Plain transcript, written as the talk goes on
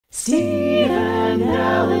Steve and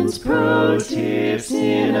Alan's pro tips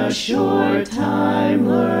in a short time.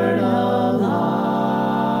 Learn a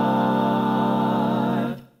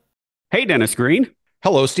lot. Hey, Dennis Green.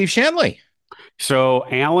 Hello, Steve Shanley. So,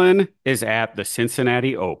 Alan is at the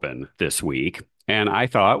Cincinnati Open this week, and I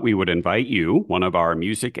thought we would invite you, one of our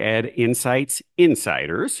Music Ed Insights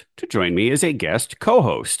insiders, to join me as a guest co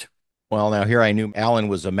host. Well, now here I knew Alan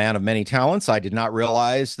was a man of many talents. I did not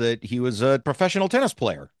realize that he was a professional tennis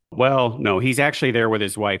player. Well, no, he's actually there with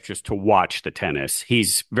his wife just to watch the tennis.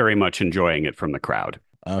 He's very much enjoying it from the crowd.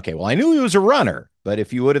 Okay, well, I knew he was a runner, but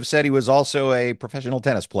if you would have said he was also a professional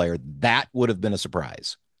tennis player, that would have been a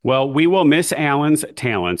surprise. Well, we will miss Alan's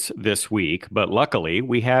talents this week, but luckily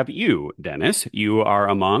we have you, Dennis. You are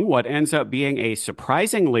among what ends up being a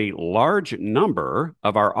surprisingly large number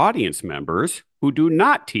of our audience members who do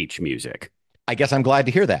not teach music. I guess I'm glad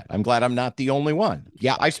to hear that. I'm glad I'm not the only one.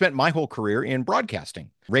 Yeah, I've spent my whole career in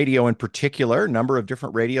broadcasting, radio in particular, number of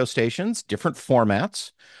different radio stations, different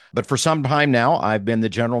formats. But for some time now, I've been the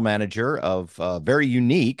general manager of a very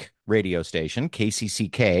unique radio station,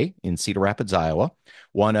 KCCK in Cedar Rapids, Iowa,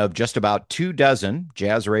 one of just about 24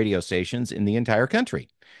 jazz radio stations in the entire country.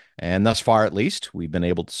 And thus far, at least, we've been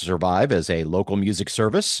able to survive as a local music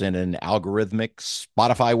service in an algorithmic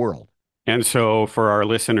Spotify world. And so, for our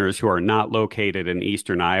listeners who are not located in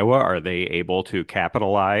Eastern Iowa, are they able to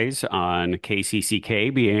capitalize on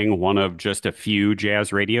KCCK being one of just a few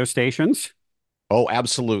jazz radio stations? Oh,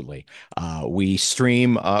 absolutely. We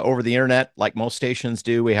stream over the internet like most stations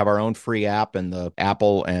do. We have our own free app in the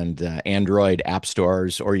Apple and Android app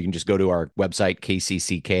stores, or you can just go to our website,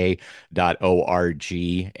 kcck.org,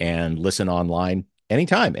 and listen online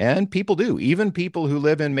anytime. And people do, even people who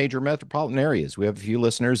live in major metropolitan areas. We have a few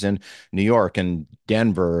listeners in New York and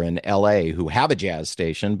Denver and LA who have a jazz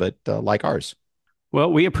station, but like ours. Well,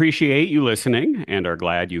 we appreciate you listening and are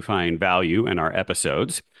glad you find value in our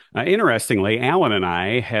episodes. Interestingly, Alan and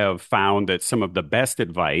I have found that some of the best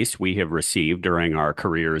advice we have received during our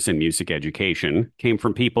careers in music education came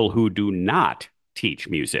from people who do not teach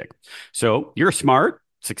music. So you're smart,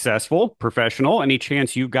 successful, professional. Any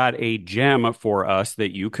chance you've got a gem for us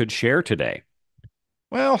that you could share today?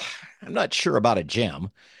 Well, I'm not sure about a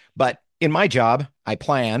gem, but in my job, I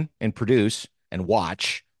plan and produce and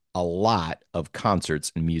watch a lot of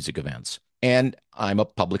concerts and music events. And I'm a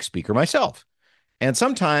public speaker myself. And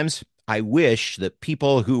sometimes I wish that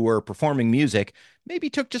people who were performing music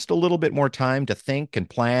maybe took just a little bit more time to think and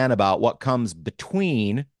plan about what comes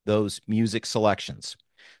between those music selections.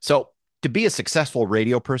 So, to be a successful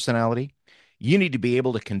radio personality, you need to be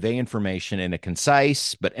able to convey information in a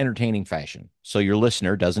concise but entertaining fashion so your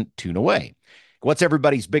listener doesn't tune away. What's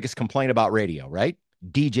everybody's biggest complaint about radio, right?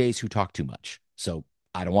 DJs who talk too much. So,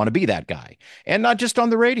 I don't want to be that guy. And not just on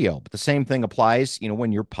the radio, but the same thing applies,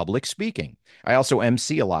 when you're public speaking. I also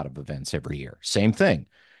MC a lot of events every year. Same thing.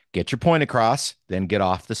 Get your point across, then get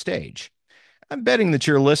off the stage. I'm betting that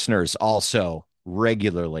your listeners also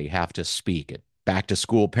regularly have to speak at back to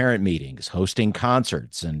school parent meetings, hosting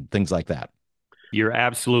concerts, and things like that. You're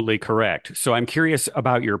absolutely correct. So I'm curious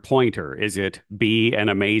about your pointer. Is it be an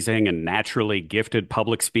amazing and naturally gifted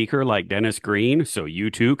public speaker like Dennis Green so you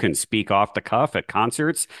too can speak off the cuff at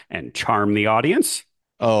concerts and charm the audience?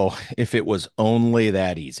 Oh, if it was only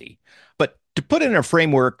that easy. But to put it in a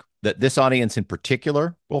framework that this audience in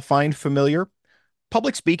particular will find familiar,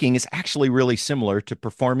 public speaking is actually really similar to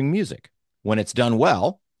performing music. When it's done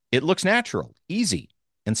well, it looks natural, easy,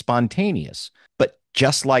 and spontaneous. But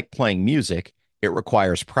just like playing music, it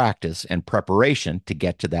requires practice and preparation to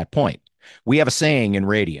get to that point. We have a saying in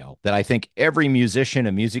radio that I think every musician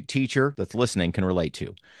and music teacher that's listening can relate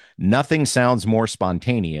to. Nothing sounds more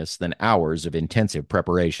spontaneous than hours of intensive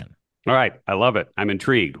preparation. All right. I love it. I'm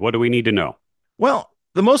intrigued. What do we need to know? Well,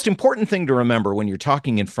 the most important thing to remember when you're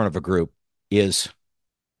talking in front of a group is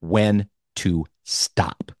when to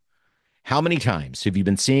stop. How many times have you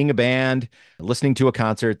been seeing a band, listening to a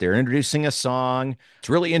concert, they're introducing a song, it's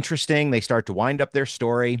really interesting, they start to wind up their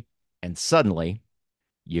story, and suddenly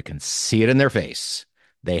you can see it in their face.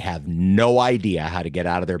 They have no idea how to get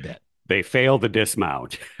out of their bit. They fail the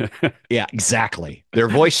dismount. Yeah, exactly. Their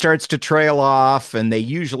voice starts to trail off, and they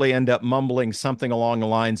usually end up mumbling something along the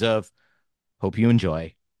lines of, "Hope you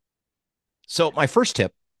enjoy." So my first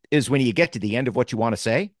tip is when you get to the end of what you want to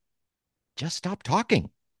say, just stop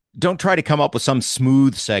talking. Don't try to come up with some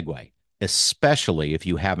smooth segue, especially if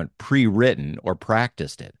you haven't pre-written or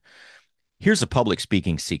practiced it. Here's a public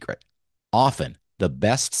speaking secret. Often, the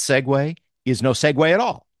best segue is no segue at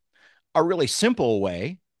all. A really simple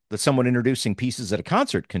way that someone introducing pieces at a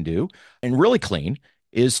concert can do, and really clean,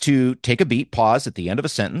 is to take a beat, pause at the end of a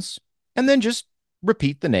sentence, and then just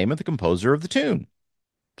repeat the name of the composer of the tune.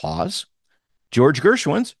 Pause. George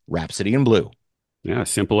Gershwin's Rhapsody in Blue. Yeah,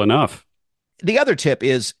 simple enough. The other tip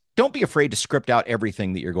is don't be afraid to script out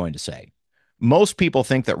everything that you're going to say. Most people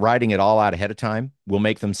think that writing it all out ahead of time will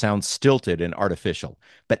make them sound stilted and artificial,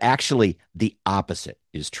 but actually, the opposite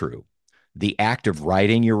is true. The act of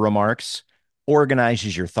writing your remarks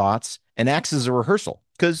organizes your thoughts and acts as a rehearsal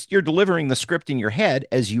because you're delivering the script in your head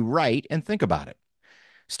as you write and think about it.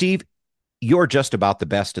 Steve, you're just about the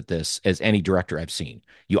best at this as any director I've seen.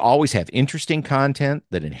 You always have interesting content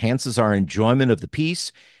that enhances our enjoyment of the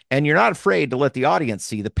piece, and you're not afraid to let the audience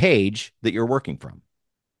see the page that you're working from.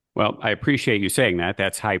 Well, I appreciate you saying that.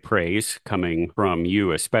 That's high praise coming from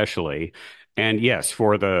you, especially. And yes,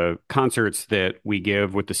 for the concerts that we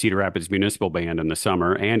give with the Cedar Rapids Municipal Band in the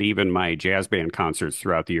summer, and even my jazz band concerts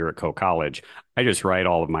throughout the year at Coe College, I just write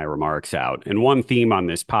all of my remarks out. And one theme on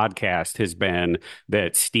this podcast has been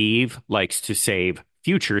that Steve likes to save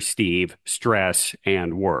future Steve stress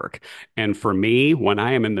and work. And for me, when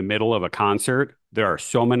I am in the middle of a concert, there are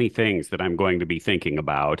so many things that I'm going to be thinking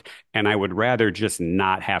about, and I would rather just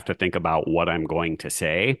not have to think about what I'm going to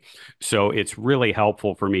say. So it's really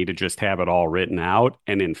helpful for me to just have it all written out.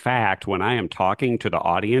 And in fact, when I am talking to the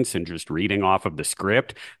audience and just reading off of the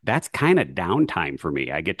script, that's kind of downtime for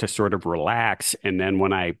me. I get to sort of relax. And then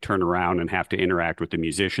when I turn around and have to interact with the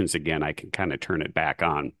musicians again, I can kind of turn it back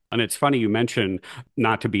on. And it's funny you mentioned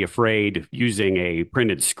not to be afraid using a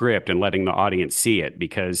printed script and letting the audience see it,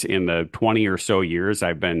 because in the 20 or so years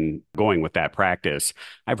I've been going with that practice,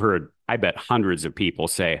 I've heard, I bet hundreds of people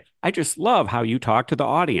say, I just love how you talk to the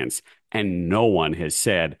audience. And no one has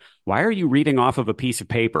said, why are you reading off of a piece of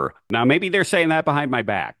paper? Now, maybe they're saying that behind my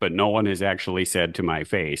back, but no one has actually said to my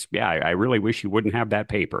face, yeah, I really wish you wouldn't have that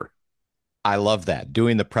paper. I love that.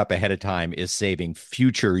 Doing the prep ahead of time is saving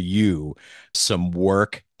future you some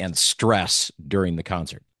work and stress during the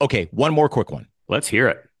concert. Okay, one more quick one. Let's hear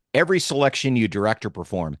it. Every selection you direct or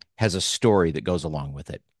perform has a story that goes along with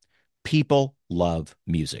it. People love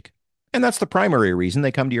music. And that's the primary reason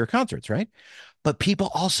they come to your concerts, right? But people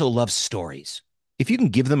also love stories. If you can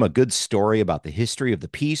give them a good story about the history of the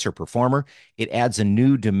piece or performer, it adds a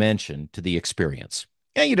new dimension to the experience.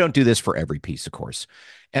 And you don't do this for every piece, of course.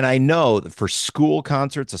 And I know that for school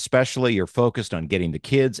concerts, especially, you're focused on getting the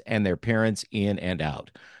kids and their parents in and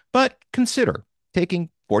out. But consider taking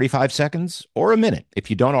 45 seconds or a minute, if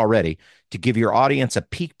you don't already, to give your audience a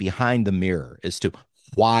peek behind the mirror as to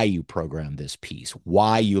why you program this piece,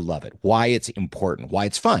 why you love it, why it's important, why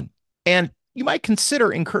it's fun. And you might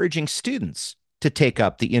consider encouraging students to take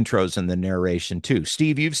up the intros and the narration too.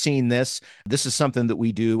 Steve, you've seen this. This is something that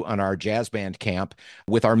we do on our jazz band camp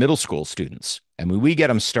with our middle school students. And when we get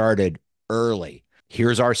them started early,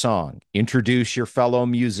 here's our song. Introduce your fellow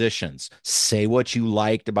musicians. Say what you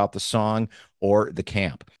liked about the song or the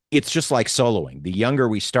camp. It's just like soloing. The younger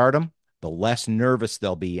we start them, the less nervous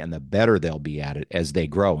they'll be and the better they'll be at it as they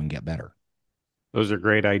grow and get better. Those are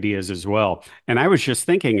great ideas as well. And I was just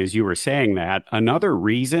thinking as you were saying that, another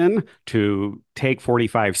reason to take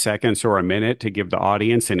 45 seconds or a minute to give the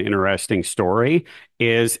audience an interesting story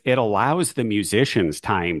is it allows the musicians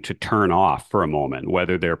time to turn off for a moment,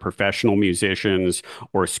 whether they're professional musicians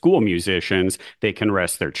or school musicians. They can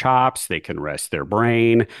rest their chops, they can rest their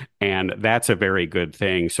brain, and that's a very good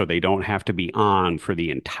thing. So they don't have to be on for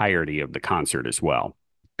the entirety of the concert as well.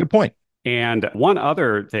 Good point. And one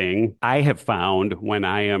other thing I have found when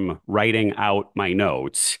I am writing out my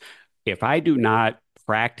notes, if I do not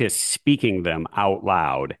practice speaking them out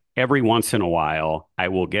loud, every once in a while, I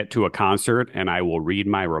will get to a concert and I will read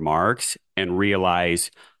my remarks and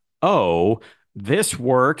realize, oh, this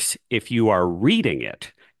works if you are reading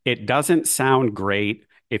it. It doesn't sound great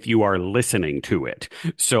if you are listening to it.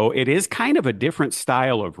 So it is kind of a different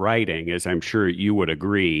style of writing, as I'm sure you would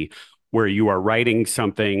agree, where you are writing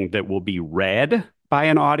something that will be read by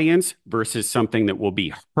an audience versus something that will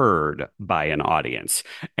be heard by an audience.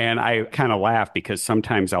 And I kind of laugh because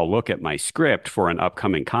sometimes I'll look at my script for an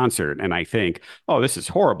upcoming concert and I think, oh, this is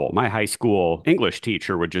horrible. My high school English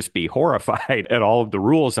teacher would just be horrified at all of the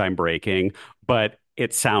rules I'm breaking. But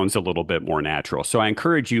it sounds a little bit more natural. So I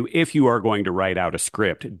encourage you, if you are going to write out a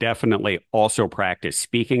script, definitely also practice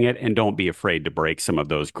speaking it and don't be afraid to break some of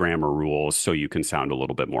those grammar rules so you can sound a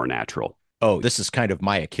little bit more natural. Oh, this is kind of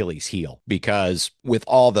my Achilles heel because with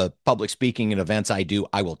all the public speaking and events I do,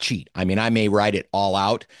 I will cheat. I mean, I may write it all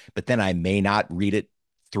out, but then I may not read it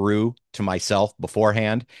through to myself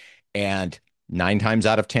beforehand. And 9 times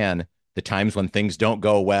out of 10, the times when things don't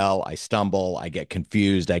go well, I stumble, I get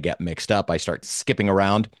confused, I get mixed up, I start skipping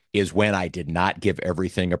around, is when I did not give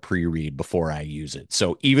everything a pre-read before I use it.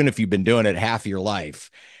 So even if you've been doing it half your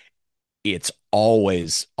life, it's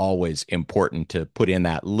always, always important to put in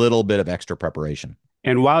that little bit of extra preparation.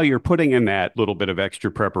 And while you're putting in that little bit of extra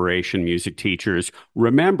preparation, music teachers,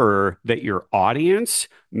 remember that your audience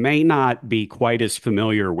may not be quite as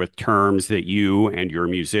familiar with terms that you and your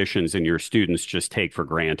musicians and your students just take for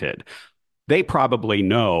granted. They probably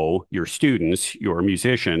know, your students, your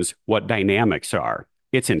musicians, what dynamics are.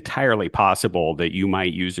 It's entirely possible that you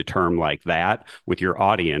might use a term like that with your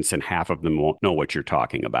audience and half of them won't know what you're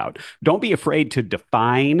talking about. Don't be afraid to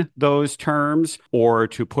define those terms or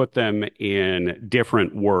to put them in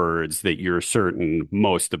different words that you're certain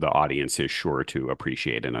most of the audience is sure to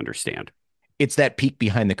appreciate and understand. It's that peek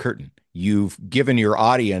behind the curtain. You've given your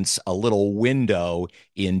audience a little window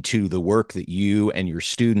into the work that you and your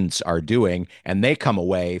students are doing, and they come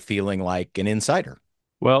away feeling like an insider.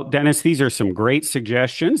 Well, Dennis, these are some great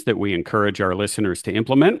suggestions that we encourage our listeners to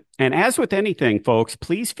implement. And as with anything, folks,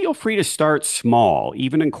 please feel free to start small.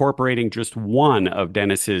 Even incorporating just one of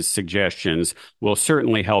Dennis's suggestions will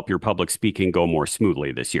certainly help your public speaking go more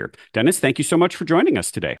smoothly this year. Dennis, thank you so much for joining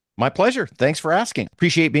us today. My pleasure. Thanks for asking.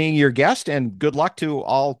 Appreciate being your guest, and good luck to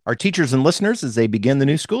all our teachers and listeners as they begin the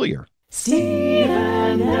new school year. Steve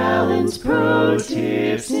and Alan's Pro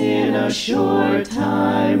Tips in a Short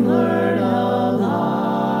Time Learned.